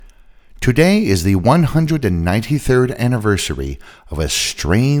Today is the 193rd anniversary of a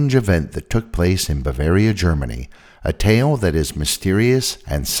strange event that took place in Bavaria, Germany, a tale that is mysterious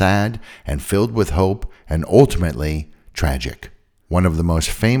and sad and filled with hope and ultimately tragic. One of the most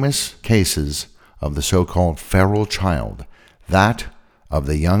famous cases of the so-called feral child, that of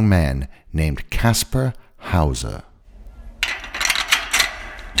the young man named Kaspar Hauser.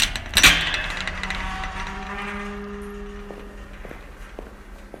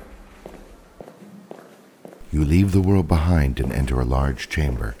 You leave the world behind and enter a large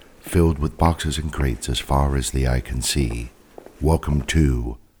chamber filled with boxes and crates as far as the eye can see. Welcome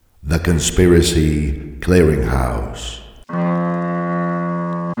to the Conspiracy Clearinghouse,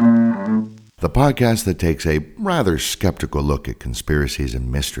 the podcast that takes a rather skeptical look at conspiracies and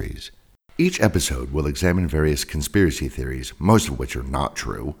mysteries. Each episode will examine various conspiracy theories, most of which are not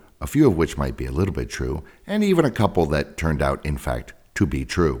true, a few of which might be a little bit true, and even a couple that turned out, in fact, to be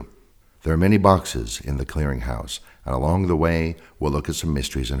true. There are many boxes in the clearinghouse, and along the way, we'll look at some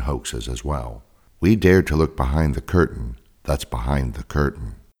mysteries and hoaxes as well. We dare to look behind the curtain that's behind the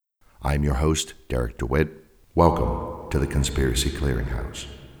curtain. I'm your host, Derek DeWitt. Welcome to the Conspiracy Clearinghouse.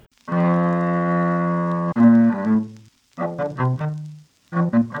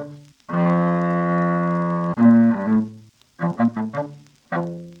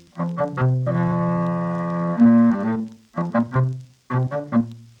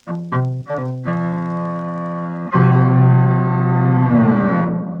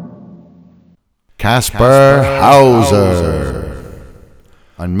 Kaspar Hauser.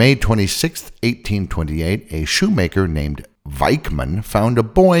 On May 26, 1828, a shoemaker named Weichmann found a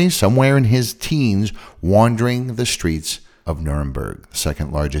boy somewhere in his teens wandering the streets of Nuremberg, the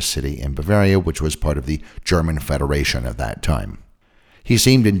second largest city in Bavaria, which was part of the German Federation at that time. He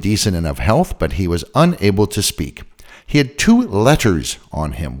seemed in decent enough health, but he was unable to speak. He had 2 letters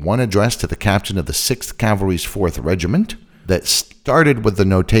on him, one addressed to the captain of the 6th Cavalry's 4th Regiment, that started with the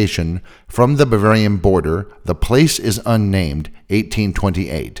notation, "From the Bavarian border, the place is unnamed,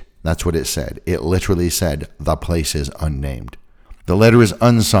 1828. That's what it said. It literally said, "The place is unnamed." The letter is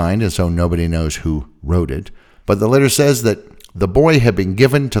unsigned, and so nobody knows who wrote it. But the letter says that the boy had been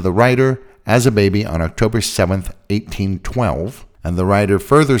given to the writer as a baby on October 7th, 1812. And the writer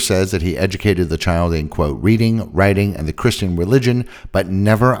further says that he educated the child in, quote, reading, writing, and the Christian religion, but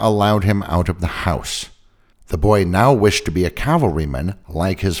never allowed him out of the house. The boy now wished to be a cavalryman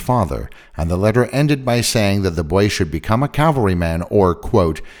like his father, and the letter ended by saying that the boy should become a cavalryman or,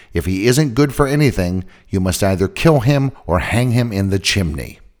 quote, if he isn't good for anything, you must either kill him or hang him in the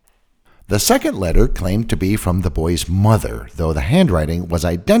chimney. The second letter claimed to be from the boy's mother, though the handwriting was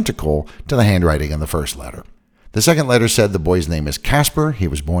identical to the handwriting in the first letter. The second letter said the boy's name is Kaspar. He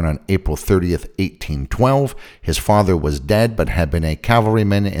was born on April 30th, 1812. His father was dead but had been a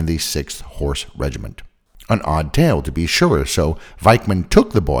cavalryman in the 6th Horse Regiment. An odd tale, to be sure, so Weichmann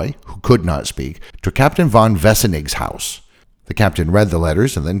took the boy, who could not speak, to Captain von Wessenig's house. The captain read the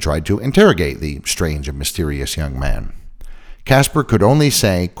letters and then tried to interrogate the strange and mysterious young man. Kaspar could only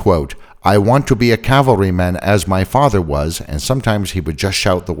say, quote, I want to be a cavalryman as my father was, and sometimes he would just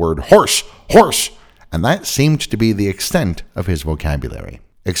shout the word horse, horse, and that seemed to be the extent of his vocabulary,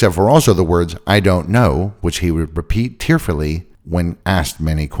 except for also the words I don't know, which he would repeat tearfully when asked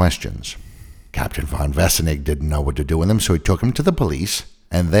many questions. Captain von Wessenig didn't know what to do with him, so he took him to the police,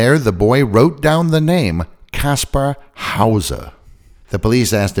 and there the boy wrote down the name Kaspar Hauser. The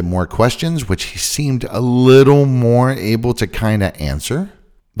police asked him more questions, which he seemed a little more able to kind of answer.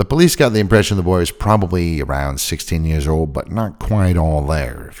 The police got the impression the boy was probably around 16 years old, but not quite all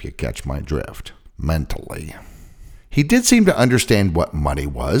there, if you catch my drift, mentally. He did seem to understand what money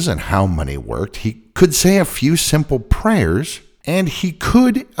was and how money worked. He could say a few simple prayers, and he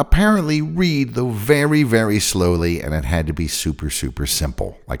could apparently read, though very, very slowly, and it had to be super, super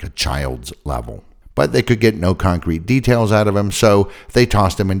simple, like a child's level. But they could get no concrete details out of him, so they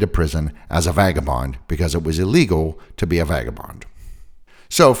tossed him into prison as a vagabond because it was illegal to be a vagabond.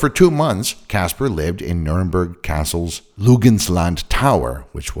 So for 2 months, Kaspar lived in Nuremberg Castle's Lugensland Tower,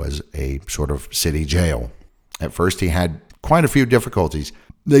 which was a sort of city jail. At first, he had quite a few difficulties.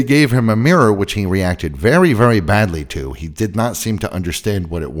 They gave him a mirror, which he reacted very, very badly to. He did not seem to understand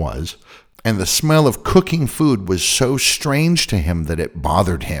what it was. And the smell of cooking food was so strange to him that it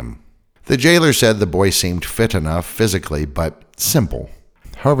bothered him. The jailer said the boy seemed fit enough physically, but simple.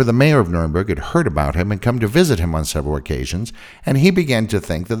 However, the mayor of Nuremberg had heard about him and come to visit him on several occasions, and he began to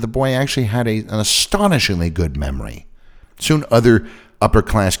think that the boy actually had an astonishingly good memory. Soon other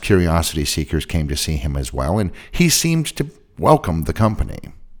upper-class curiosity seekers came to see him as well, and he seemed to welcome the company.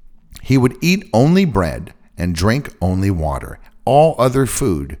 He would eat only bread and drink only water. All other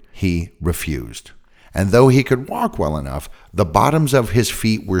food he refused. And though he could walk well enough, the bottoms of his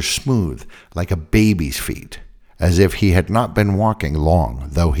feet were smooth, like a baby's feet, as if he had not been walking long,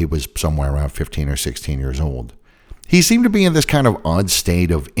 though he was somewhere around 15 or 16 years old. He seemed to be in this kind of odd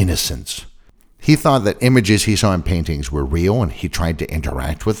state of innocence. He thought that images he saw in paintings were real, and he tried to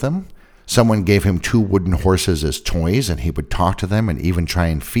interact with them. Someone gave him 2 wooden horses as toys, and he would talk to them and even try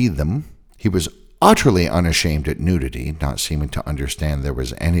and feed them. He was utterly unashamed at nudity, not seeming to understand there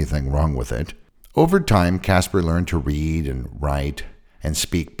was anything wrong with it. Over time, Casper learned to read and write and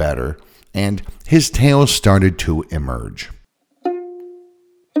speak better, and his tales started to emerge.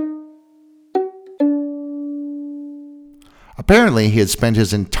 Apparently, he had spent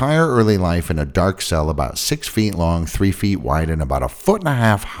his entire early life in a dark cell about 6 feet long, 3 feet wide, and about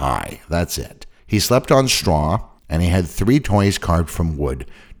 1.5 feet high. That's it. He slept on straw, and he had 3 toys carved from wood,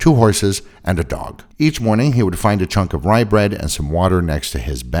 2 horses, and a dog. Each morning, he would find a chunk of rye bread and some water next to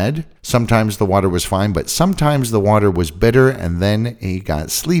his bed. Sometimes the water was fine, but sometimes the water was bitter, and then he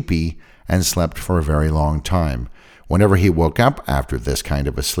got sleepy and slept for a very long time. Whenever he woke up after this kind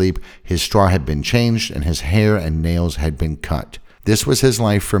of a sleep, his straw had been changed and his hair and nails had been cut. This was his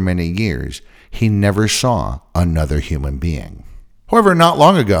life for many years. He never saw another human being. However, not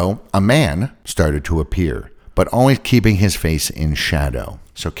long ago, a man started to appear, but always keeping his face in shadow,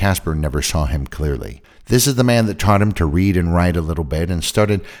 so Casper never saw him clearly. This is the man that taught him to read and write a little bit and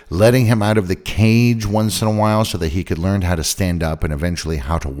started letting him out of the cage once in a while so that he could learn how to stand up and eventually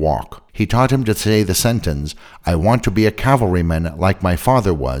how to walk. He taught him to say the sentence, "I want to be a cavalryman like my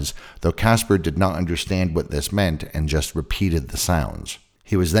father was," though Casper did not understand what this meant and just repeated the sounds.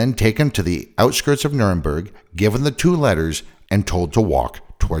 He was then taken to the outskirts of Nuremberg, given the 2 letters, and told to walk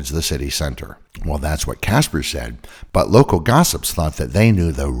towards the city center. Well, that's what Casper said, but local gossips thought that they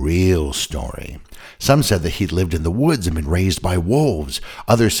knew the real story. Some said that he'd lived in the woods and been raised by wolves.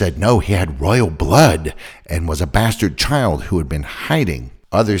 Others said no, he had royal blood and was a bastard child who had been hiding.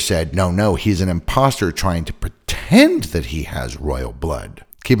 Others said no, he's an imposter trying to pretend that he has royal blood.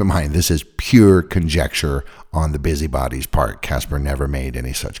 Keep in mind, this is pure conjecture on the busybody's part. Casper never made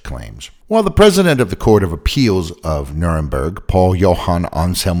any such claims. While the president of the Court of Appeals of Nuremberg, Paul Johann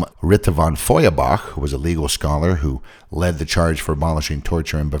Anselm Ritter von Feuerbach, who was a legal scholar who led the charge for abolishing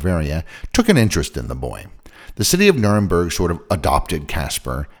torture in Bavaria, took an interest in the boy. The city of Nuremberg sort of adopted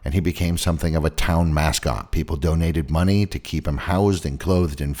Casper, and he became something of a town mascot. People donated money to keep him housed and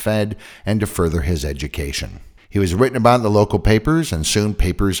clothed and fed, and to further his education. He was written about in the local papers and soon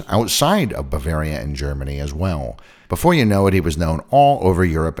papers outside of Bavaria and Germany as well. Before you know it, he was known all over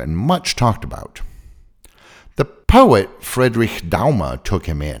Europe and much talked about. The poet Friedrich Daumer took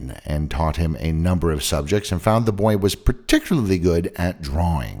him in and taught him a number of subjects and found the boy was particularly good at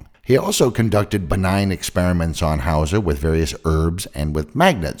drawing. He also conducted benign experiments on Hauser with various herbs and with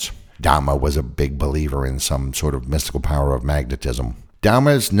magnets. Daumer was a big believer in some sort of mystical power of magnetism.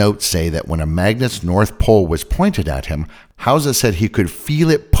 Daumer's notes say that when a magnet's north pole was pointed at him, Hauser said he could feel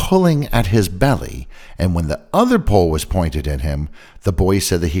it pulling at his belly, and when the other pole was pointed at him, the boy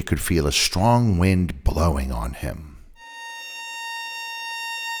said that he could feel a strong wind blowing on him.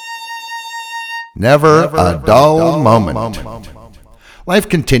 Never a dull moment. Life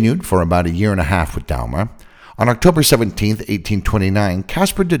continued for about 1.5 years with Daumer. On October 17, 1829,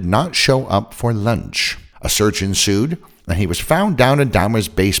 Casper did not show up for lunch. A search ensued, and he was found down in Daumer's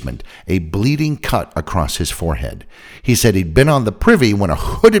basement, a bleeding cut across his forehead. He said he'd been on the privy when a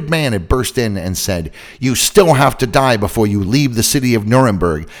hooded man had burst in and said, "You still have to die before you leave the city of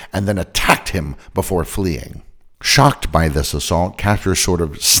Nuremberg," and then attacked him before fleeing. Shocked by this assault, Casper sort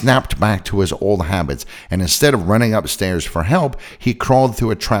of snapped back to his old habits, and instead of running upstairs for help, he crawled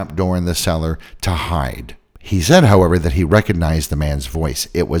through a trapdoor in the cellar to hide. He said, however, that he recognized the man's voice.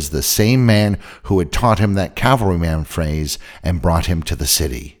 It was the same man who had taught him that cavalryman phrase and brought him to the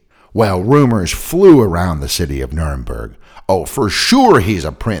city. Well, rumors flew around the city of Nuremberg. "Oh, for sure he's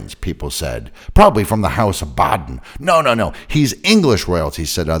a prince," people said. "Probably from the House of Baden." No, he's English royalty,"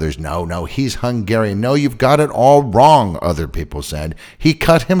 said others. No, he's Hungarian." "No, you've got it all wrong," other people said. "He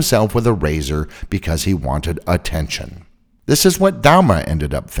cut himself with a razor because he wanted attention." This is what Daumer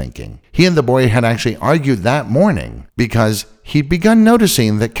ended up thinking. He and the boy had actually argued that morning because he'd begun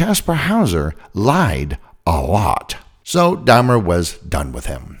noticing that Caspar Hauser lied a lot. So Daumer was done with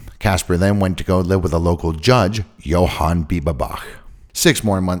him. Casper then went to go live with a local judge, Johann Bieberbach. 6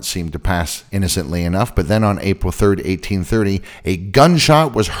 more months seemed to pass innocently enough, but then on April 3rd, 1830, a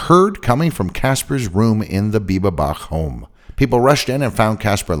gunshot was heard coming from Casper's room in the Bieberbach home. People rushed in and found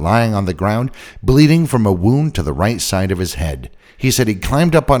Casper lying on the ground, bleeding from a wound to the right side of his head. He said he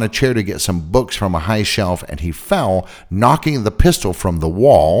climbed up on a chair to get some books from a high shelf and he fell, knocking the pistol from the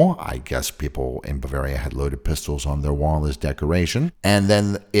wall. I guess people in Bavaria had loaded pistols on their wall as decoration. And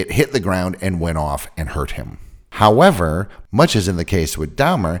then it hit the ground and went off and hurt him. However, much as in the case with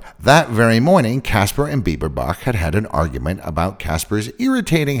Dahmer, that very morning, Casper and Bieberbach had an argument about Casper's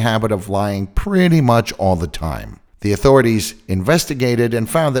irritating habit of lying pretty much all the time. The authorities investigated and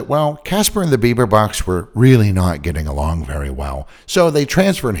found that, Casper and the Bieberbachs were really not getting along very well, so they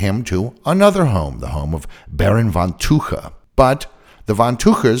transferred him to another home, the home of Baron von Tuche. But the von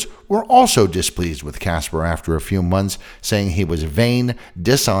Tuches were also displeased with Casper after a few months, saying he was vain,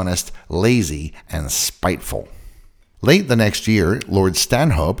 dishonest, lazy, and spiteful. Late the next year, Lord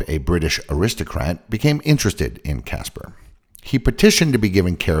Stanhope, a British aristocrat, became interested in Casper. He petitioned to be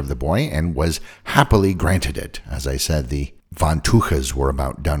given care of the boy and was happily granted it. As I said, the von Tuches were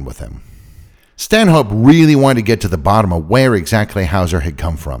about done with him. Stanhope really wanted to get to the bottom of where exactly Hauser had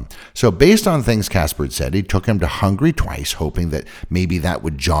come from. So based on things Casper had said, he took him to Hungary twice, hoping that maybe that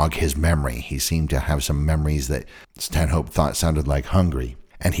would jog his memory. He seemed to have some memories that Stanhope thought sounded like Hungary.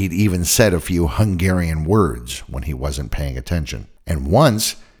 And he'd even said a few Hungarian words when he wasn't paying attention. And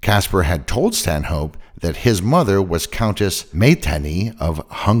once, Casper had told Stanhope that his mother was Countess Mayteni of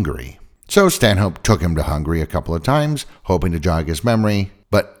Hungary. So Stanhope took him to Hungary a couple of times, hoping to jog his memory,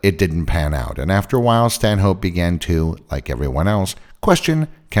 but it didn't pan out. And after a while, Stanhope began to, like everyone else, question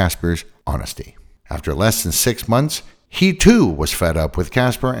Casper's honesty. After less than 6 months, he too was fed up with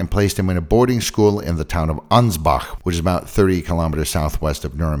Casper and placed him in a boarding school in the town of Ansbach, which is about 30 kilometers southwest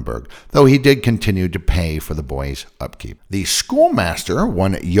of Nuremberg, though he did continue to pay for the boy's upkeep. The schoolmaster,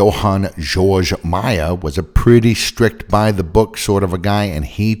 one Johann George Meyer, was a pretty strict by-the-book sort of a guy, and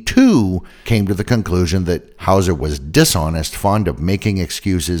he too came to the conclusion that Hauser was dishonest, fond of making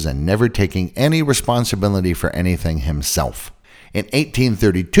excuses, and never taking any responsibility for anything himself. In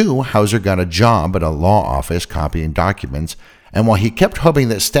 1832, Hauser got a job at a law office copying documents, and while he kept hoping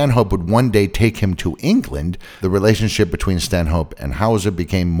that Stanhope would one day take him to England, the relationship between Stanhope and Hauser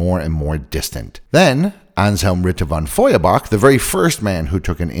became more and more distant. Then, Anselm Ritter von Feuerbach, the very first man who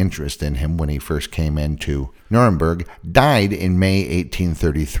took an interest in him when he first came into Nuremberg, died in May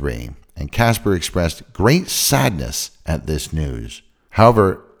 1833, and Casper expressed great sadness at this news.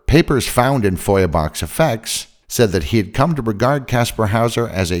 However, papers found in Feuerbach's effects said that he had come to regard Caspar Hauser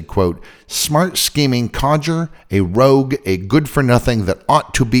as a, quote, smart scheming codger, a rogue, a good-for-nothing that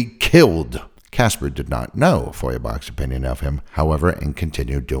ought to be killed. Casper did not know Feuerbach's opinion of him, however, and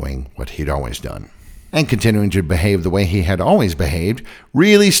continued doing what he'd always done. And continuing to behave the way he had always behaved,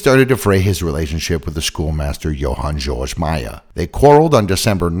 really started to fray his relationship with the schoolmaster Johann George Meyer. They quarreled on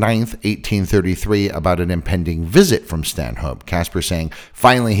December 9th, 1833, about an impending visit from Stanhope, Casper saying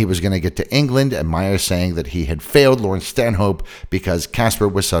finally he was going to get to England, and Meyer saying that he had failed Lord Stanhope because Casper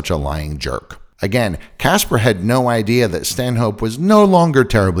was such a lying jerk. Again, Casper had no idea that Stanhope was no longer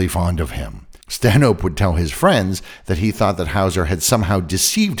terribly fond of him. Stanhope would tell his friends that he thought that Hauser had somehow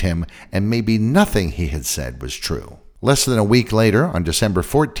deceived him and maybe nothing he had said was true. Less than a week later, on December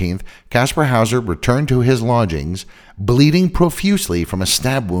 14th, Caspar Hauser returned to his lodgings, bleeding profusely from a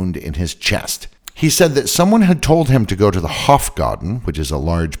stab wound in his chest. He said that someone had told him to go to the Hofgarten, which is a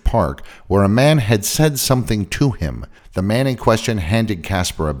large park, where a man had said something to him. The man in question handed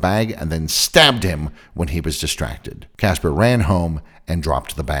Caspar a bag and then stabbed him when he was distracted. Caspar ran home and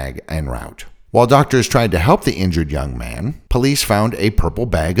dropped the bag en route. While doctors tried to help the injured young man, police found a purple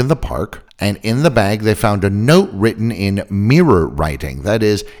bag in the park, and in the bag they found a note written in mirror writing. That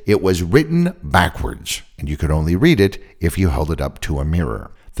is, it was written backwards, and you could only read it if you held it up to a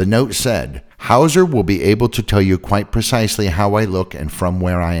mirror. The note said, Hauser will be able to tell you quite precisely how I look and from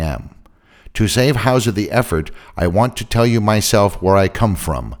where I am. To save Hauser the effort, I want to tell you myself where I come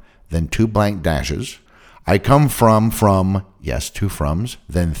from, then 2 blank dashes. I come from, yes, 2 froms,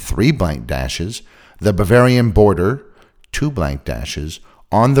 then 3 blank dashes, the Bavarian border, 2 blank dashes,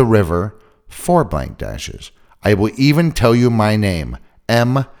 on the river, 4 blank dashes. I will even tell you my name,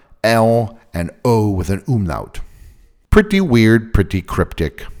 M, L, and O with an umlaut. Pretty weird, pretty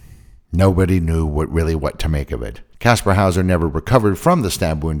cryptic. Nobody knew what to make of it. Caspar Hauser never recovered from the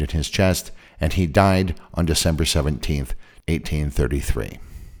stab wound in his chest, and he died on December 17th, 1833.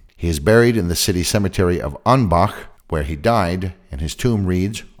 He is buried in the city cemetery of Anbach, where he died, and his tomb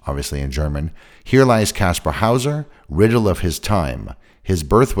reads, obviously in German, Here lies Caspar Hauser, riddle of his time. His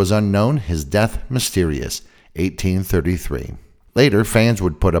birth was unknown, his death mysterious, 1833. Later, fans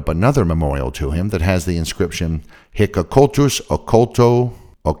would put up another memorial to him that has the inscription, Hic occultus occulto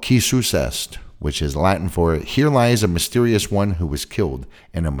occisus est, which is Latin for, Here lies a mysterious one who was killed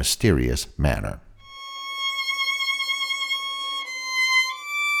in a mysterious manner.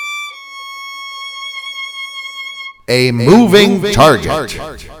 a moving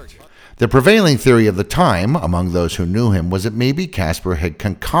target. The prevailing theory of the time among those who knew him was that maybe Casper had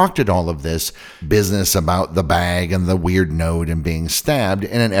concocted all of this business about the bag and the weird note and being stabbed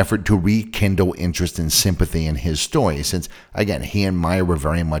in an effort to rekindle interest and sympathy in his story, since, again, he and Meyer were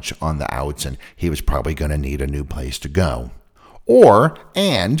very much on the outs and he was probably going to need a new place to go.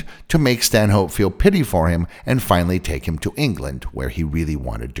 And to make Stanhope feel pity for him and finally take him to England, where he really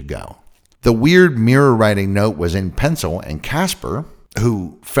wanted to go. The weird mirror-writing note was in pencil, and Casper,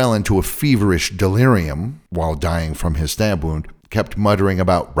 who fell into a feverish delirium while dying from his stab wound, kept muttering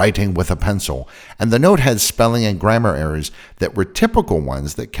about writing with a pencil, and the note had spelling and grammar errors that were typical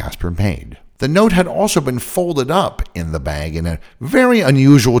ones that Casper made. The note had also been folded up in the bag in a very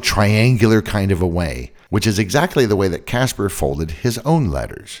unusual triangular kind of a way, which is exactly the way that Casper folded his own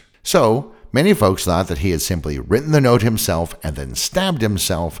letters. So, many folks thought that he had simply written the note himself and then stabbed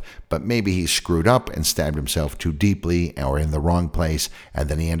himself, but maybe he screwed up and stabbed himself too deeply or in the wrong place, and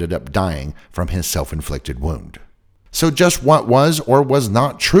then he ended up dying from his self-inflicted wound. So just what was or was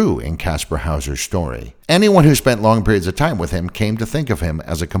not true in Caspar Hauser's story? Anyone who spent long periods of time with him came to think of him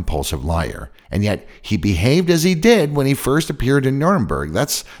as a compulsive liar, and yet he behaved as he did when he first appeared in Nuremberg.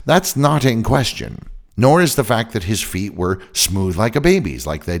 That's not in question. Nor is the fact that his feet were smooth like a baby's,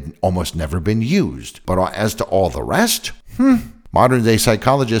 like they'd almost never been used. But as to all the rest, modern-day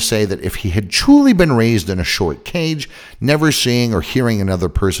psychologists say that if he had truly been raised in a short cage, never seeing or hearing another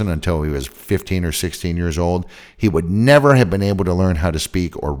person until he was 15 or 16 years old, he would never have been able to learn how to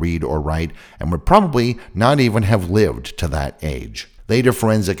speak or read or write, and would probably not even have lived to that age. Later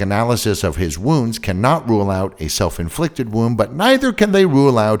forensic analysis of his wounds cannot rule out a self-inflicted wound, but neither can they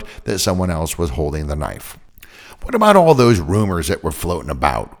rule out that someone else was holding the knife. What about all those rumors that were floating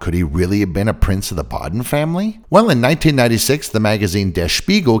about? Could he really have been a prince of the Baden family? Well, in 1996, the magazine Der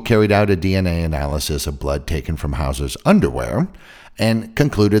Spiegel carried out a DNA analysis of blood taken from Hauser's underwear and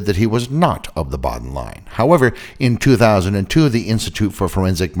concluded that he was not of the Baden line. However, in 2002, the Institute for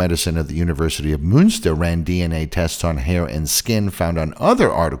Forensic Medicine at the University of Münster ran DNA tests on hair and skin found on other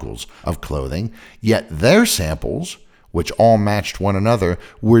articles of clothing, yet their samples, which all matched one another,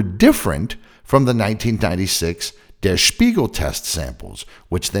 were different from the 1996 Der Spiegel test samples,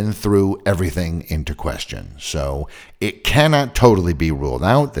 which then threw everything into question. So it cannot totally be ruled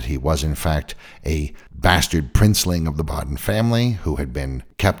out that he was in fact a bastard princeling of the Baden family who had been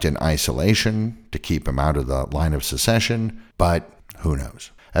kept in isolation to keep him out of the line of succession, but who knows?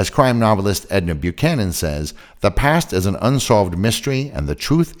 As crime novelist Edna Buchanan says, the past is an unsolved mystery and the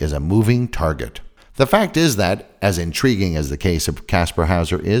truth is a moving target. The fact is that, as intriguing as the case of Caspar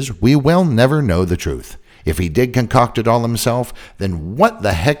Hauser is, we will never know the truth. If he did concoct it all himself, then what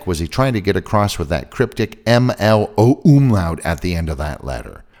the heck was he trying to get across with that cryptic MLO umlaut at the end of that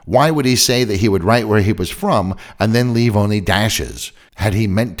letter? Why would he say that he would write where he was from and then leave only dashes? Had he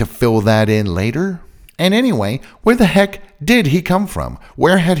meant to fill that in later? And anyway, where the heck did he come from?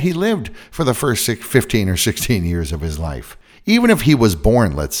 Where had he lived for the first 15 or 16 years of his life? Even if he was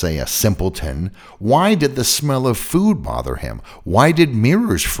born, let's say, a simpleton, why did the smell of food bother him? Why did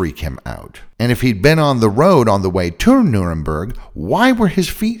mirrors freak him out? And if he'd been on the road on the way to Nuremberg, why were his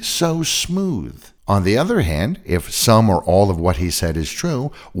feet so smooth? On the other hand, if some or all of what he said is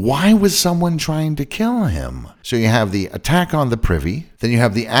true, why was someone trying to kill him? So you have the attack on the privy, then you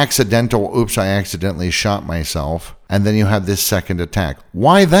have the accidental, oops, I accidentally shot myself, and then you have this second attack.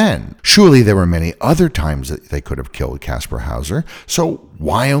 Why then? Surely there were many other times that they could have killed Caspar Hauser, so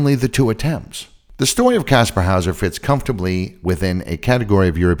why only the 2 attempts? The story of Caspar Hauser fits comfortably within a category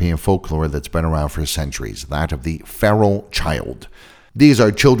of European folklore that's been around for centuries, that of the feral child. These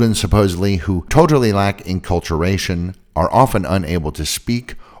are children supposedly who totally lack enculturation, are often unable to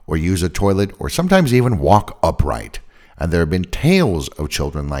speak or use a toilet or sometimes even walk upright. And there have been tales of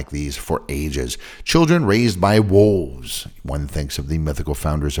children like these for ages. Children raised by wolves. One thinks of the mythical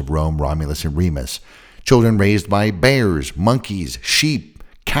founders of Rome, Romulus and Remus. Children raised by bears, monkeys, sheep,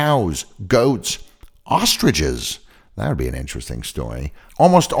 cows, goats, ostriches. That would be an interesting story.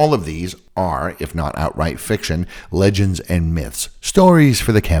 Almost all of these are, if not outright fiction, legends and myths, stories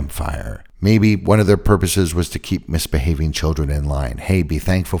for the campfire. Maybe one of their purposes was to keep misbehaving children in line. Hey, be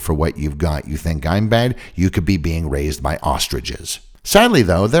thankful for what you've got. You think I'm bad? You could be being raised by ostriches. Sadly,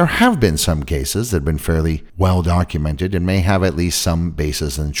 though, there have been some cases that have been fairly well documented and may have at least some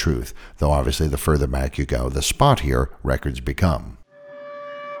basis in truth, though obviously the further back you go, the spottier records become.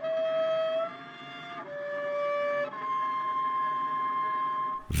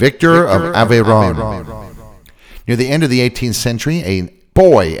 Victor of Aveyron. Near the end of the 18th century, a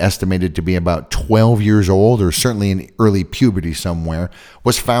boy estimated to be about 12 years old, or certainly in early puberty somewhere,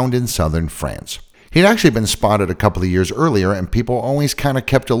 was found in southern France. He'd actually been spotted a couple of years earlier, and people always kind of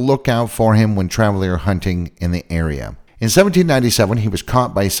kept a lookout for him when traveling or hunting in the area. In 1797, he was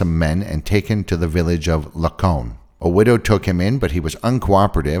caught by some men and taken to the village of Lacon. A widow took him in, but he was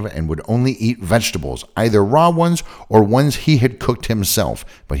uncooperative and would only eat vegetables, either raw ones or ones he had cooked himself,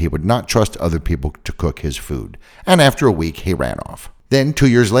 but he would not trust other people to cook his food. And after a week, he ran off. Then, 2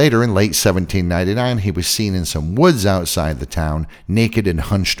 years later, in late 1799, he was seen in some woods outside the town, naked and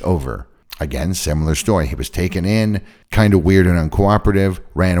hunched over. Again, similar story. He was taken in, kind of weird and uncooperative,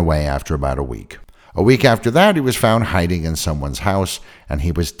 ran away after about a week. A week after that, he was found hiding in someone's house, and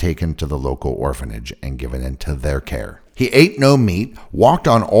he was taken to the local orphanage and given into their care. He ate no meat, walked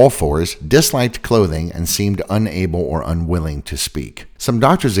on all fours, disliked clothing, and seemed unable or unwilling to speak. Some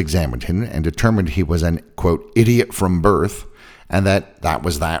doctors examined him and determined he was an, quote, idiot from birth, and that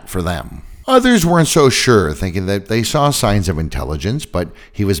was that for them. Others weren't so sure, thinking that they saw signs of intelligence, but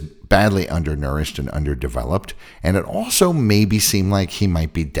he was badly undernourished and underdeveloped, and it also maybe seemed like he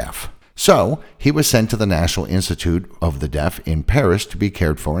might be deaf. So, he was sent to the National Institute of the Deaf in Paris to be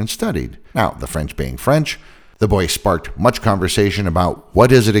cared for and studied. Now, the French being French, the boy sparked much conversation about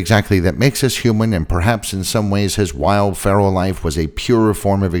what is it exactly that makes us human, and perhaps in some ways his wild, feral life was a purer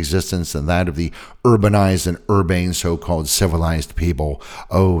form of existence than that of the urbanized and urbane so-called civilized people.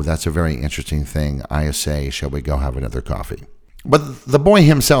 Oh, that's a very interesting thing. I say, shall we go have another coffee? But the boy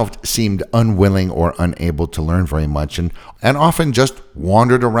himself seemed unwilling or unable to learn very much and often just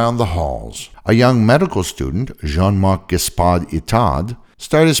wandered around the halls. A young medical student, Jean-Marc Gaspard Itard,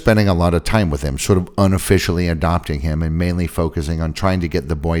 started spending a lot of time with him, sort of unofficially adopting him and mainly focusing on trying to get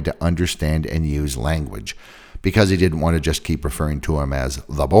the boy to understand and use language. Because he didn't want to just keep referring to him as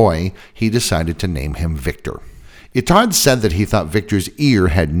the boy, he decided to name him Victor. Itard said that he thought Victor's ear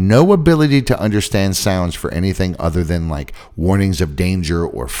had no ability to understand sounds for anything other than like warnings of danger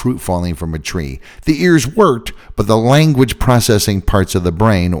or fruit falling from a tree. The ears worked, but the language processing parts of the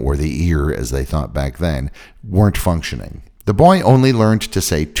brain, or the ear as they thought back then, weren't functioning. The boy only learned to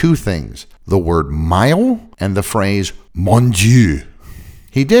say two things, the word mile and the phrase mon Dieu.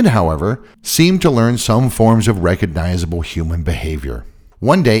 He did, however, seem to learn some forms of recognizable human behavior.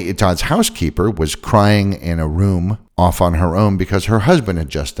 One day, Itard's housekeeper was crying in a room off on her own because her husband had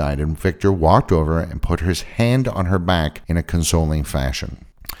just died, and Victor walked over and put his hand on her back in a consoling fashion.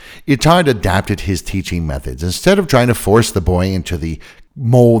 Itard adapted his teaching methods. Instead of trying to force the boy into the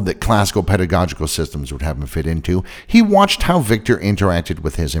mold that classical pedagogical systems would have him fit into, he watched how Victor interacted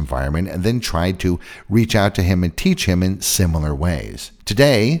with his environment and then tried to reach out to him and teach him in similar ways.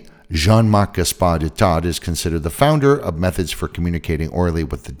 Today, Jean-Marc Gaspard Itard is considered the founder of methods for communicating orally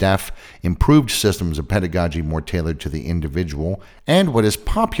with the deaf, improved systems of pedagogy more tailored to the individual, and what is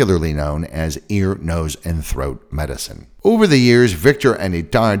popularly known as ear, nose, and throat medicine. Over the years, Victor and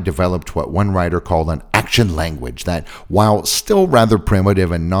Itard developed what one writer called an action language that, while still rather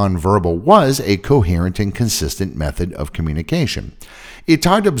primitive and nonverbal, was a coherent and consistent method of communication.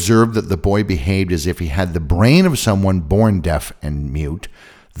 Itard observed that the boy behaved as if he had the brain of someone born deaf and mute,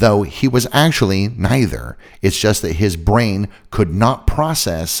 though he was actually neither. It's just that his brain could not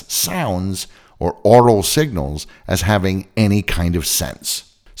process sounds or oral signals as having any kind of sense.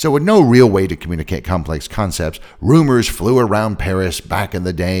 So with no real way to communicate complex concepts, rumors flew around Paris back in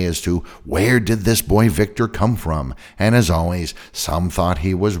the day as to where did this boy Victor come from, and as always, some thought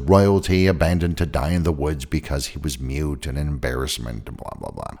he was royalty abandoned to die in the woods because he was mute and an embarrassment and blah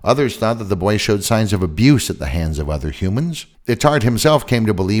blah blah. Others thought that the boy showed signs of abuse at the hands of other humans. Itard himself came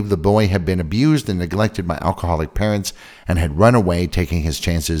to believe the boy had been abused and neglected by alcoholic parents and had run away, taking his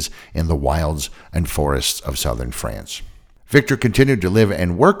chances in the wilds and forests of southern France. Victor continued to live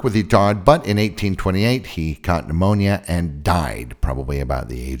and work with Itard, but in 1828 he caught pneumonia and died, probably about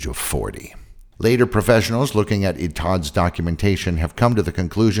the age of 40. Later professionals looking at Itard's documentation have come to the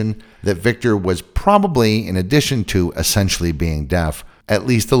conclusion that Victor was probably, in addition to essentially being deaf, at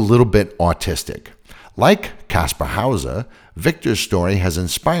least a little bit autistic. Like Caspar Hauser, Victor's story has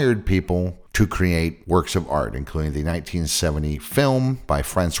inspired people to create works of art, including the 1970 film by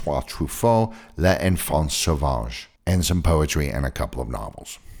François Truffaut, L'Enfant Sauvage, and some poetry and a couple of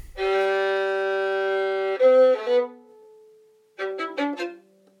novels.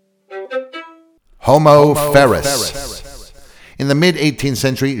 Homo ferus. In the mid-18th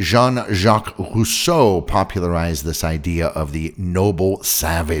century, Jean-Jacques Rousseau popularized this idea of the noble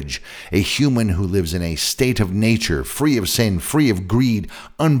savage, a human who lives in a state of nature, free of sin, free of greed,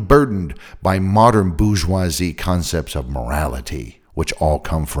 unburdened by modern bourgeoisie concepts of morality, which all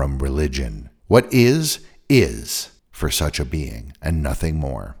come from religion. What is for such a being, and nothing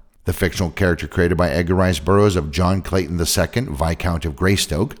more. The fictional character created by Edgar Rice Burroughs of John Clayton II, Viscount of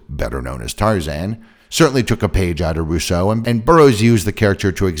Greystoke, better known as Tarzan, certainly took a page out of Rousseau, and Burroughs used the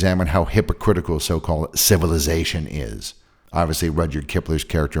character to examine how hypocritical so-called civilization is. Obviously, Rudyard Kipling's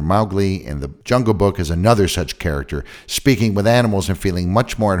character Mowgli in The Jungle Book is another such character, speaking with animals and feeling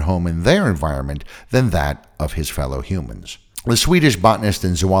much more at home in their environment than that of his fellow humans. The Swedish botanist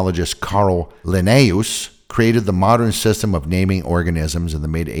and zoologist Carl Linnaeus created the modern system of naming organisms in the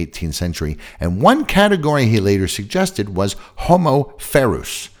mid-18th century, and one category he later suggested was Homo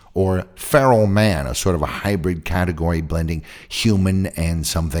ferus, or feral man, a sort of a hybrid category blending human and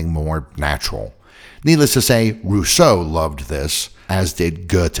something more natural. Needless to say, Rousseau loved this, as did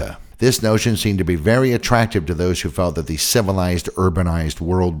Goethe. This notion seemed to be very attractive to those who felt that the civilized, urbanized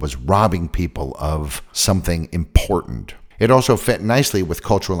world was robbing people of something important. It also fit nicely with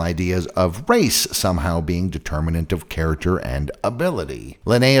cultural ideas of race somehow being determinant of character and ability.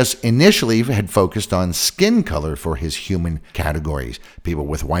 Linnaeus initially had focused on skin color for his human categories. People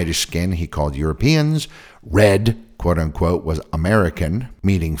with whitish skin he called Europeans. Red, quote-unquote, was American,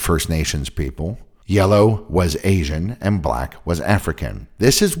 meaning First Nations people. Yellow was Asian, and black was African.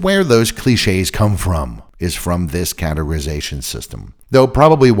 This is where those cliches come from, is from this categorization system. Though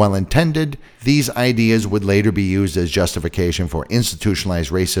probably well-intended, these ideas would later be used as justification for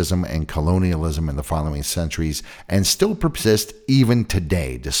institutionalized racism and colonialism in the following centuries, and still persist even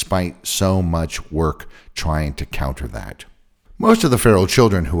today, despite so much work trying to counter that. Most of the feral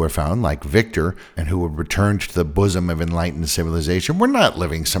children who were found, like Victor, and who would return to the bosom of enlightened civilization, were not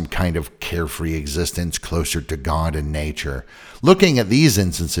living some kind of carefree existence closer to God and nature. Looking at these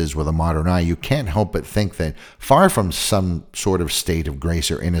instances with a modern eye, you can't help but think that, far from some sort of state of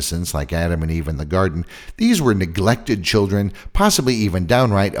grace or innocence like Adam and Eve in the garden, these were neglected children, possibly even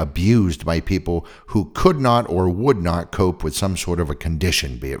downright abused by people who could not or would not cope with some sort of a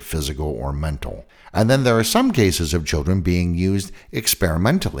condition, be it physical or mental. And then there are some cases of children being used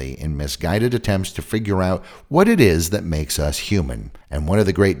experimentally in misguided attempts to figure out what it is that makes us human. And one of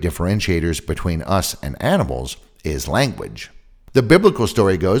the great differentiators between us and animals is language. The biblical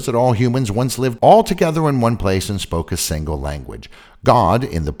story goes that all humans once lived all together in one place and spoke a single language. God,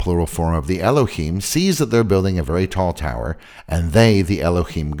 in the plural form of the Elohim, sees that they're building a very tall tower, and they, the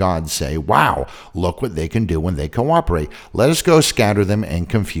Elohim gods, say, "Wow, look what they can do when they cooperate. Let us go scatter them and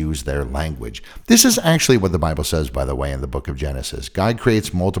confuse their language." This is actually what the Bible says, by the way, in the book of Genesis. God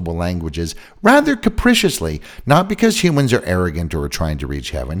creates multiple languages rather capriciously, not because humans are arrogant or are trying to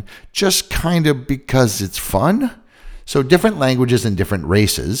reach heaven, just kind of because it's fun. So different languages and different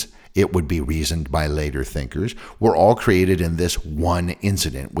races, it would be reasoned by later thinkers, were all created in this one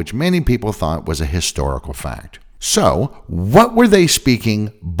incident, which many people thought was a historical fact. So, what were they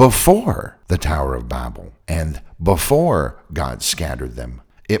speaking before the Tower of Babel and before God scattered them?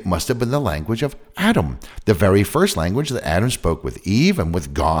 It must have been the language of Adam, the very first language that Adam spoke with Eve and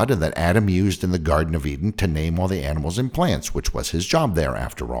with God, and that Adam used in the Garden of Eden to name all the animals and plants, which was his job there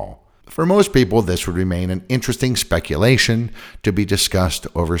after all. For most people, this would remain an interesting speculation to be discussed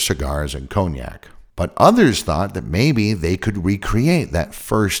over cigars and cognac. But others thought that maybe they could recreate that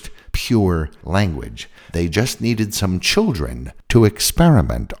first pure language. They just needed some children to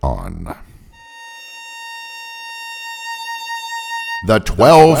experiment on. The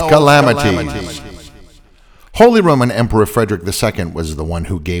 12 Calamities. Holy Roman Emperor Frederick II was the one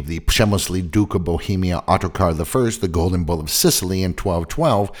who gave the Przemysl Duke of Bohemia Ottokar I the Golden Bull of Sicily in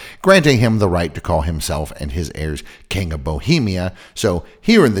 1212, granting him the right to call himself and his heirs King of Bohemia. So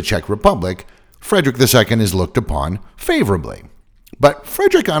here in the Czech Republic, Frederick II is looked upon favorably. But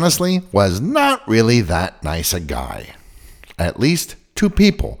Frederick, honestly, was not really that nice a guy. At least to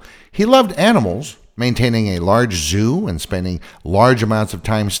people. He loved animals, maintaining a large zoo and spending large amounts of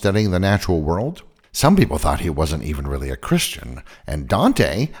time studying the natural world. Some people thought he wasn't even really a Christian, and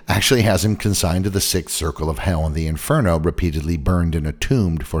Dante actually has him consigned to the sixth circle of hell in the Inferno, repeatedly burned and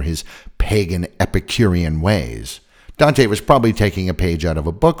entombed for his pagan Epicurean ways. Dante was probably taking a page out of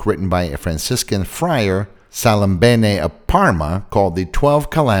a book written by a Franciscan friar, Salimbene of Parma, called The 12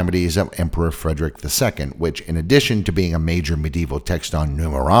 Calamities of Emperor Frederick II, which, in addition to being a major medieval text on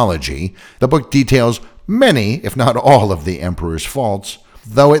numerology, the book details many, if not all, of the emperor's faults,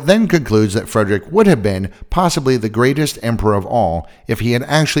 though it then concludes that Frederick would have been possibly the greatest emperor of all if he had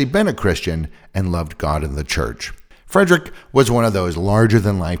actually been a Christian and loved God and the church. Frederick was one of those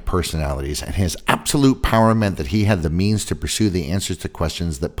larger-than-life personalities, and his absolute power meant that he had the means to pursue the answers to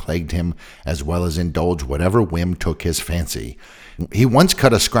questions that plagued him, as well as indulge whatever whim took his fancy. He once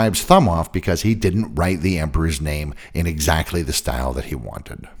cut a scribe's thumb off because he didn't write the emperor's name in exactly the style that he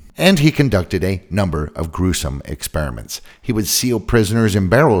wanted. And he conducted a number of gruesome experiments. He would seal prisoners in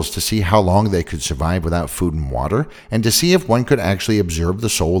barrels to see how long they could survive without food and water, and to see if one could actually observe the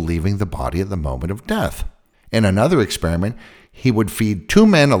soul leaving the body at the moment of death. In another experiment, he would feed 2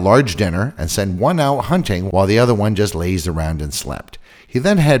 men a large dinner and send one out hunting while the other one just lazed around and slept. He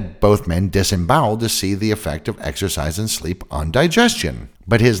then had both men disemboweled to see the effect of exercise and sleep on digestion.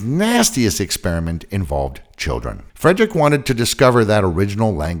 But his nastiest experiment involved children. Frederick wanted to discover that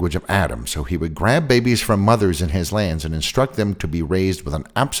original language of Adam, so he would grab babies from mothers in his lands and instruct them to be raised with an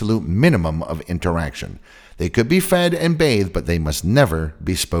absolute minimum of interaction. They could be fed and bathed, but they must never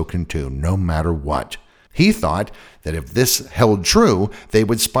be spoken to, no matter what. He thought that if this held true, they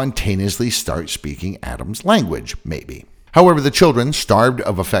would spontaneously start speaking Adam's language, maybe. However, the children, starved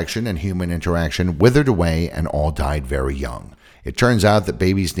of affection and human interaction, withered away and all died very young. It turns out that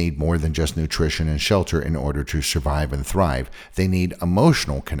babies need more than just nutrition and shelter in order to survive and thrive. They need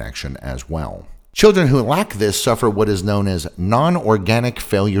emotional connection as well. Children who lack this suffer what is known as non-organic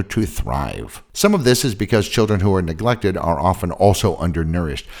failure to thrive. Some of this is because children who are neglected are often also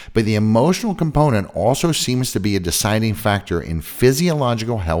undernourished, but the emotional component also seems to be a deciding factor in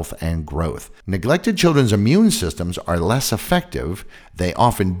physiological health and growth. Neglected children's immune systems are less effective. They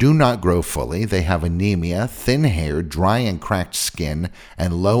often do not grow fully. They have anemia, thin hair, dry and cracked skin,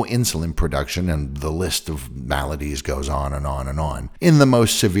 and low insulin production, and the list of maladies goes on and on and on. In the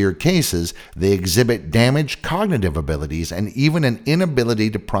most severe cases, they exhibit damaged cognitive abilities and even an inability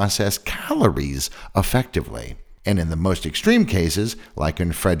to process calories effectively. And in the most extreme cases, like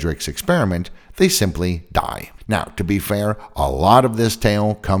in Frederick's experiment, they simply die. Now, to be fair, a lot of this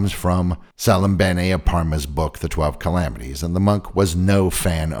tale comes from Salimbene of Parma's book, The 12 Calamities, and the monk was no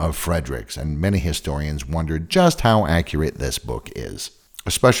fan of Frederick's, and many historians wondered just how accurate this book is,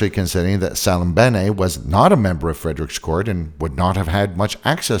 especially considering that Salimbene was not a member of Frederick's court and would not have had much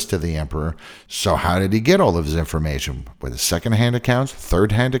access to the emperor. So how did he get all of his information? With second-hand accounts,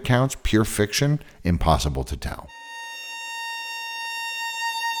 third-hand accounts, pure fiction? Impossible to tell.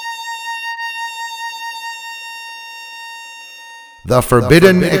 The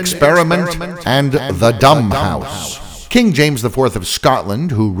Forbidden Experiment and the Dumb House. King James IV of Scotland,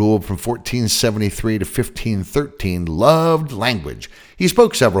 who ruled from 1473 to 1513, loved language. He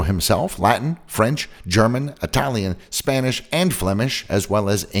spoke several himself: Latin, French, German, Italian, Spanish, and Flemish, as well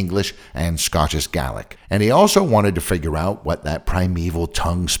as English and Scottish Gaelic. And he also wanted to figure out what that primeval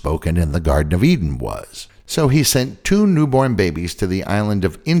tongue spoken in the Garden of Eden was. So he sent 2 newborn babies to the island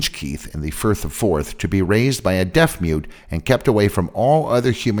of Inchkeith in the Firth of Forth to be raised by a deaf-mute and kept away from all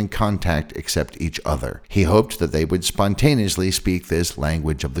other human contact except each other. He hoped that they would spontaneously speak this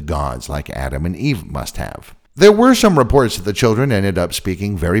language of the gods like Adam and Eve must have. There were some reports that the children ended up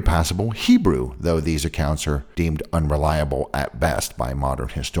speaking very passable Hebrew, though these accounts are deemed unreliable at best by modern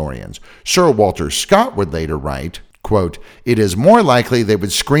historians. Sir Walter Scott would later write, quote, "It is more likely they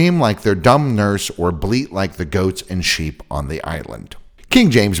would scream like their dumb nurse or bleat like the goats and sheep on the island." King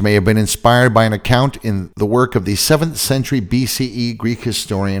James may have been inspired by an account in the work of the 7th century BCE Greek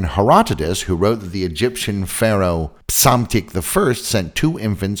historian Herodotus, who wrote that the Egyptian pharaoh Psamtik I sent 2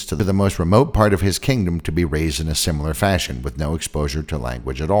 infants to the most remote part of his kingdom to be raised in a similar fashion, with no exposure to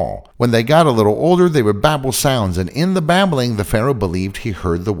language at all. When they got a little older, they would babble sounds, and in the babbling, the pharaoh believed he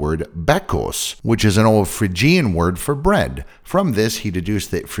heard the word bekos, which is an old Phrygian word for bread. From this, he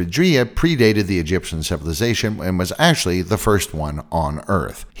deduced that Phrygia predated the Egyptian civilization and was actually the first one on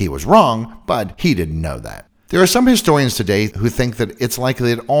Earth. He was wrong, but he didn't know that. There are some historians today who think that it's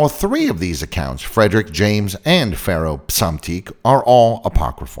likely that all 3 of these accounts, Frederick, James, and Pharaoh Psamtik, are all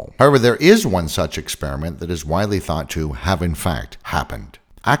apocryphal. However, there is one such experiment that is widely thought to have in fact happened.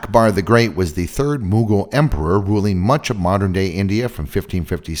 Akbar the Great was the 3rd Mughal emperor, ruling much of modern-day India from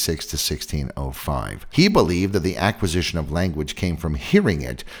 1556 to 1605. He believed that the acquisition of language came from hearing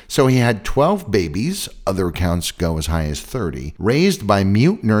it, so he had 12 babies, other accounts go as high as 30, raised by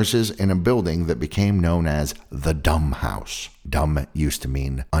mute nurses in a building that became known as the Dumb House. Dumb used to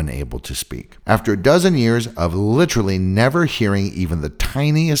mean unable to speak. After a dozen years of literally never hearing even the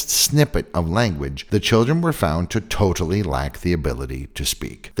tiniest snippet of language, the children were found to totally lack the ability to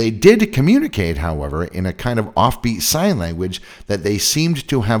speak. They did communicate, however, in a kind of offbeat sign language that they seemed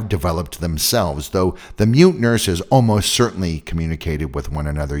to have developed themselves, though the mute nurses almost certainly communicated with one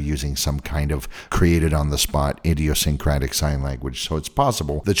another using some kind of created on the spot idiosyncratic sign language, so it's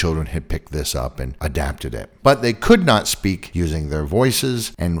possible the children had picked this up and adapted it. But they could not speak using their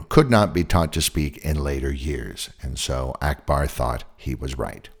voices and could not be taught to speak in later years, and so Akbar thought he was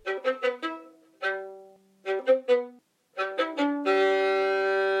right.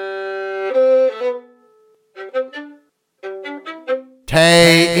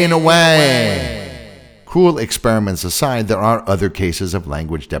 taken away. Cruel experiments aside, there are other cases of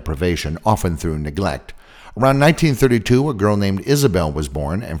language deprivation, often through neglect. Around 1932, a girl named Isabel was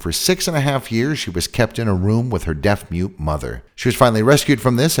born, and for 6.5 years she was kept in a room with her deaf-mute mother. She was finally rescued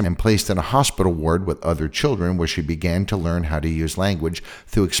from this and placed in a hospital ward with other children, where she began to learn how to use language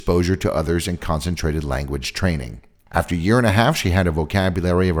through exposure to others and concentrated language training. After a year and a half, she had a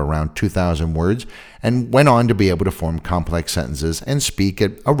vocabulary of around 2,000 words and went on to be able to form complex sentences and speak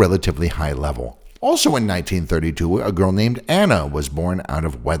at a relatively high level. Also in 1932, a girl named Anna was born out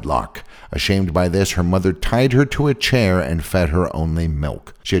of wedlock. Ashamed by this, her mother tied her to a chair and fed her only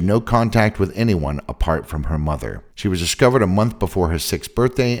milk. She had no contact with anyone apart from her mother. She was discovered a month before her 6th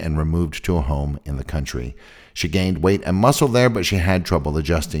birthday and removed to a home in the country. She gained weight and muscle there, but she had trouble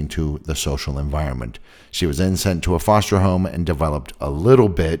adjusting to the social environment. She was then sent to a foster home and developed a little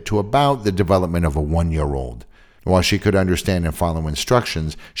bit to about the development of a 1-year-old. While she could understand and follow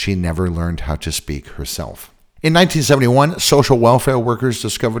instructions, she never learned how to speak herself. In 1971, social welfare workers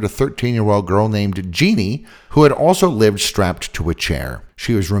discovered a 13-year-old girl named Jeannie who had also lived strapped to a chair.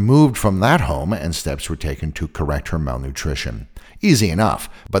 She was removed from that home and steps were taken to correct her malnutrition. Easy enough,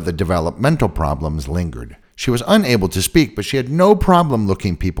 but the developmental problems lingered. She was unable to speak, but she had no problem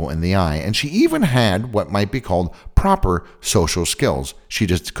looking people in the eye, and she even had what might be called proper social skills. She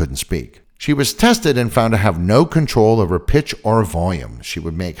just couldn't speak. She was tested and found to have no control over pitch or volume. She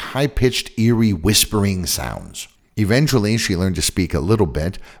would make high-pitched, eerie, whispering sounds. Eventually, she learned to speak a little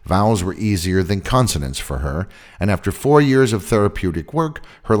bit. Vowels were easier than consonants for her, and after 4 years of therapeutic work,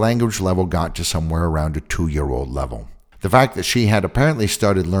 her language level got to somewhere around a 2-year-old level. The fact that she had apparently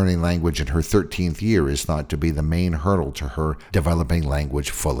started learning language in her 13th year is thought to be the main hurdle to her developing language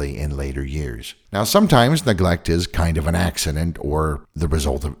fully in later years. Now, sometimes neglect is kind of an accident or the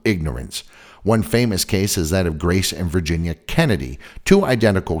result of ignorance. One famous case is that of Grace and Virginia Kennedy, 2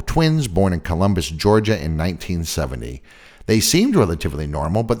 identical twins born in Columbus, Georgia in 1970. They seemed relatively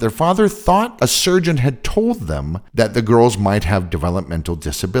normal, but their father thought a surgeon had told them that the girls might have developmental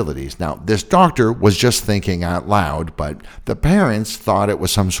disabilities. Now, this doctor was just thinking out loud, but the parents thought it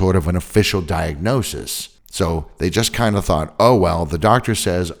was some sort of an official diagnosis. So they just kind of thought, oh, well, the doctor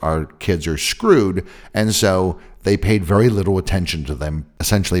says our kids are screwed, and so they paid very little attention to them,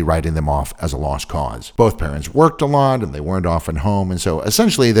 essentially writing them off as a lost cause. Both parents worked a lot and they weren't often home, and so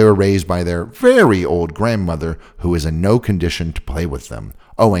essentially they were raised by their very old grandmother who was in no condition to play with them.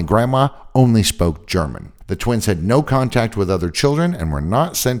 Oh, and grandma only spoke German. The twins had no contact with other children and were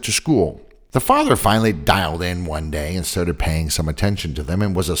not sent to school. The father finally dialed in one day and started paying some attention to them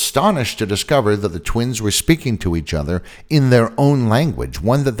and was astonished to discover that the twins were speaking to each other in their own language,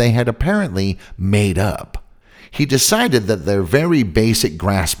 one that they had apparently made up. He decided that their very basic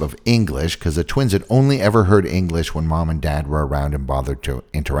grasp of English, because the twins had only ever heard English when mom and dad were around and bothered to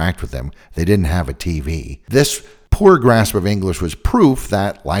interact with them. They didn't have a TV. This poor grasp of English was proof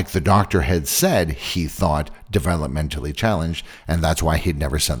that, like the doctor had said, he thought developmentally challenged, and that's why he'd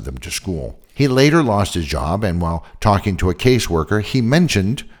never sent them to school. He later lost his job, and while talking to a caseworker, he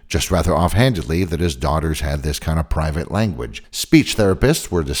mentioned, just rather offhandedly, that his daughters had this kind of private language. Speech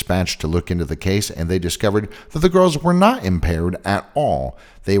therapists were dispatched to look into the case, and they discovered that the girls were not impaired at all.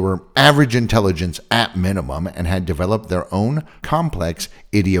 They were average intelligence at minimum and had developed their own complex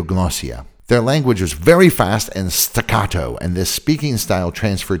idioglossia. Their language was very fast and staccato, and this speaking style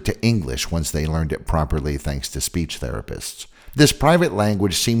transferred to English once they learned it properly thanks to speech therapists. This private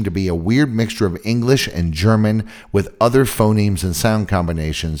language seemed to be a weird mixture of English and German with other phonemes and sound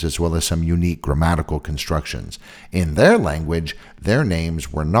combinations as well as some unique grammatical constructions. In their language, their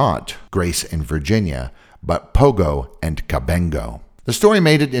names were not Grace and Virginia, but Pogo and Cabengo. The story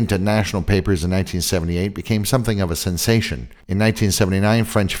made it into national papers in 1978, became something of a sensation. In 1979,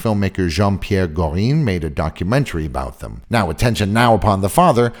 French filmmaker Jean-Pierre Gorin made a documentary about them. Now, attention now upon the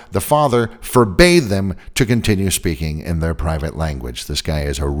father. The father forbade them to continue speaking in their private language. This guy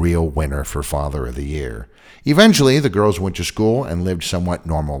is a real winner for Father of the Year. Eventually, the girls went to school and lived somewhat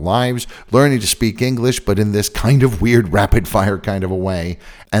normal lives, learning to speak English, but in this kind of weird rapid-fire kind of a way,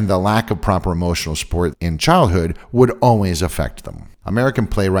 and the lack of proper emotional support in childhood would always affect them. American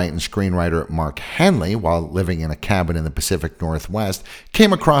playwright and screenwriter Mark Hanley, while living in a cabin in the Pacific Northwest,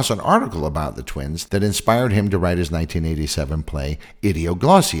 came across an article about the twins that inspired him to write his 1987 play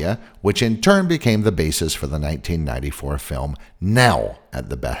Idioglossia, which in turn became the basis for the 1994 film Nell, at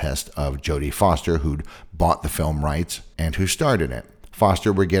the behest of Jodie Foster, who'd bought the film rights and who starred in it.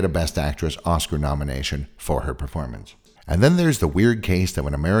 Foster would get a Best Actress Oscar nomination for her performance. And then there's the weird case of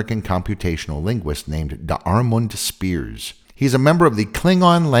an American computational linguist named D'Armond Spears. He's a member of the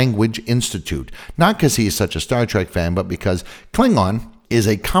Klingon Language Institute, not because he's such a Star Trek fan, but because Klingon is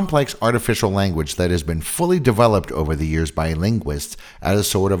a complex artificial language that has been fully developed over the years by linguists as a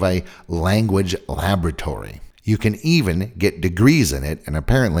sort of a language laboratory. You can even get degrees in it, and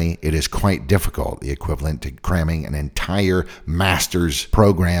apparently it is quite difficult, the equivalent to cramming an entire master's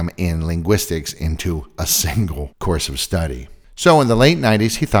program in linguistics into a single course of study. So in the late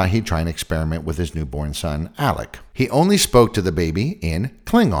 90s, he thought he'd try an experiment with his newborn son, Alec. He only spoke to the baby in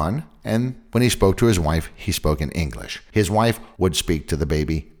Klingon, and when he spoke to his wife, he spoke in English. His wife would speak to the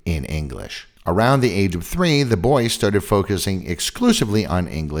baby in English. Around the age of 3, the boy started focusing exclusively on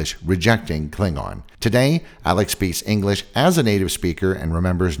English, rejecting Klingon. Today, Alex speaks English as a native speaker and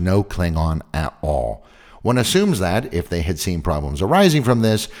remembers no Klingon at all. One assumes that, if they had seen problems arising from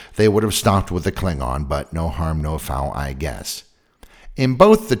this, they would have stopped with the Klingon, but no harm, no foul, I guess. In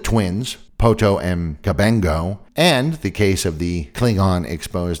both the twins, Poto and Kabengo, and the case of the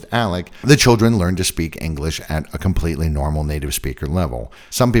Klingon-exposed Alec, the children learned to speak English at a completely normal native speaker level.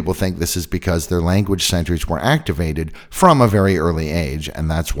 Some people think this is because their language centers were activated from a very early age, and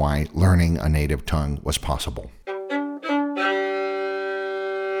that's why learning a native tongue was possible.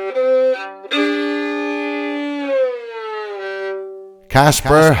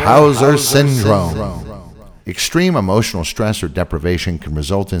 Kaspar-Hauser syndrome. Extreme emotional stress or deprivation can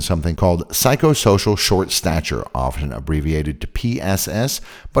result in something called psychosocial short stature, often abbreviated to PSS,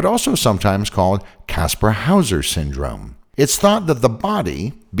 but also sometimes called Kaspar-Hauser syndrome. It's thought that the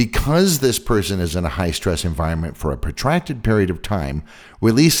body, because this person is in a high-stress environment for a protracted period of time,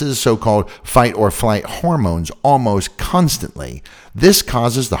 releases so-called fight or flight hormones almost constantly. This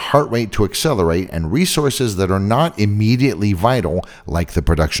causes the heart rate to accelerate, and resources that are not immediately vital, like the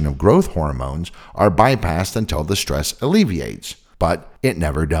production of growth hormones, are bypassed until the stress alleviates. But it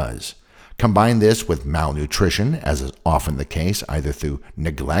never does. Combine this with malnutrition, as is often the case, either through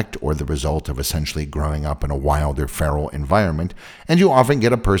neglect or the result of essentially growing up in a wild or feral environment, and you often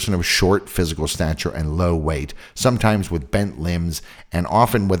get a person of short physical stature and low weight, sometimes with bent limbs, and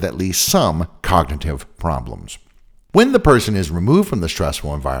often with at least some cognitive problems. When the person is removed from the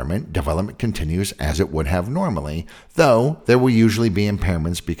stressful environment, development continues as it would have normally, though there will usually be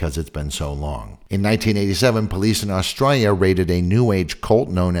impairments because it's been so long. In 1987, police in Australia raided a New Age cult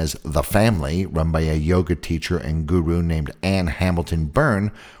known as The Family, run by a yoga teacher and guru named Anne Hamilton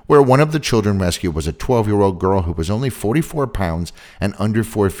Byrne, where one of the children rescued was a 12-year-old girl who was only 44 pounds and under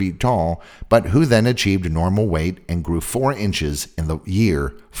 4 feet tall, but who then achieved normal weight and grew 4 inches in the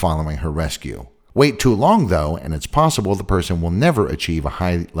year following her rescue. Wait too long, though, and it's possible the person will never achieve a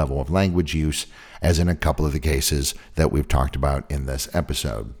high level of language use, as in a couple of the cases that we've talked about in this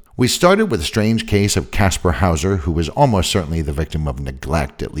episode. We started with a strange case of Kaspar-Hauser, who was almost certainly the victim of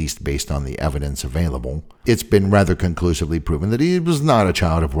neglect, at least based on the evidence available. It's been rather conclusively proven that he was not a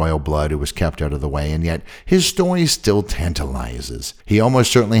child of royal blood who was kept out of the way, and yet his story still tantalizes. He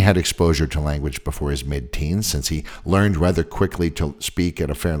almost certainly had exposure to language before his mid-teens, since he learned rather quickly to speak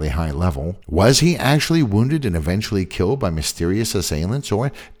at a fairly high level. Was he actually wounded and eventually killed by mysterious assailants,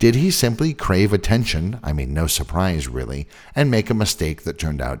 or did he simply crave attention, no surprise really, and make a mistake that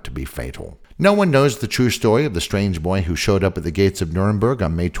turned out to be fatal? No one knows the true story of the strange boy who showed up at the gates of Nuremberg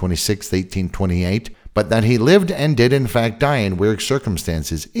on May 26, 1828, but that he lived and did in fact die in weird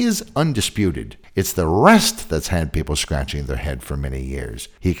circumstances is undisputed. It's the rest that's had people scratching their head for many years.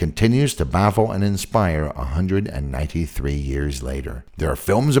 He continues to baffle and inspire 193 years later. There are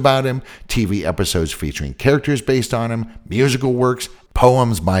films about him, TV episodes featuring characters based on him, musical works,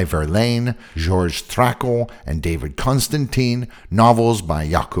 poems by Verlaine, Georges Trakl, and David Constantine, novels by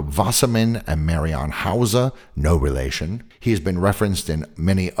Jakub Wasserman and Marion Hauser, no relation. He's been referenced in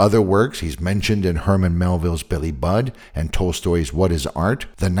many other works. He's mentioned in Herman Melville's Billy Budd and Tolstoy's What is Art?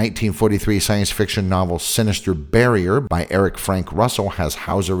 The 1943 science fiction novel Sinister Barrier by Eric Frank Russell has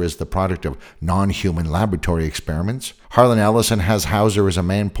Hauser as the product of non-human laboratory experiments. Harlan Ellison has Hauser as a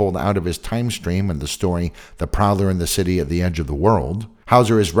man pulled out of his time stream in the story The Prowler in the City at the Edge of the World.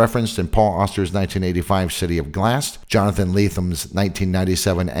 Hauser is referenced in Paul Auster's 1985 City of Glass, Jonathan Letham's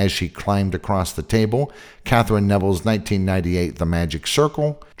 1997 As She Climbed Across the Table, Catherine Neville's 1998 The Magic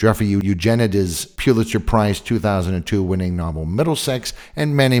Circle, Jeffrey Eugenides' Pulitzer Prize 2002 winning novel Middlesex,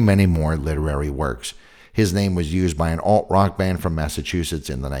 and many, many more literary works. His name was used by an alt-rock band from Massachusetts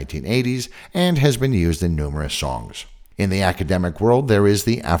in the 1980s and has been used in numerous songs. In the academic world, there is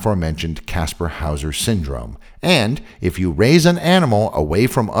the aforementioned Kaspar-Hauser syndrome, and if you raise an animal away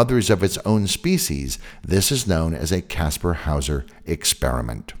from others of its own species, this is known as a Kaspar-Hauser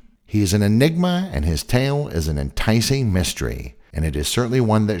experiment. He is an enigma, and his tale is an enticing mystery, and it is certainly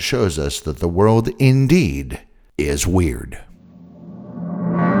one that shows us that the world indeed is weird.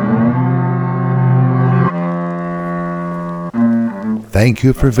 thank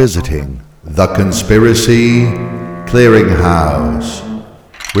you for visiting The Conspiracy Clearinghouse.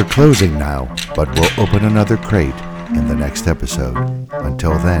 We're closing now, but we'll open another crate in the next episode.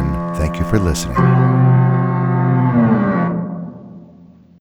 Until then, thank you for listening.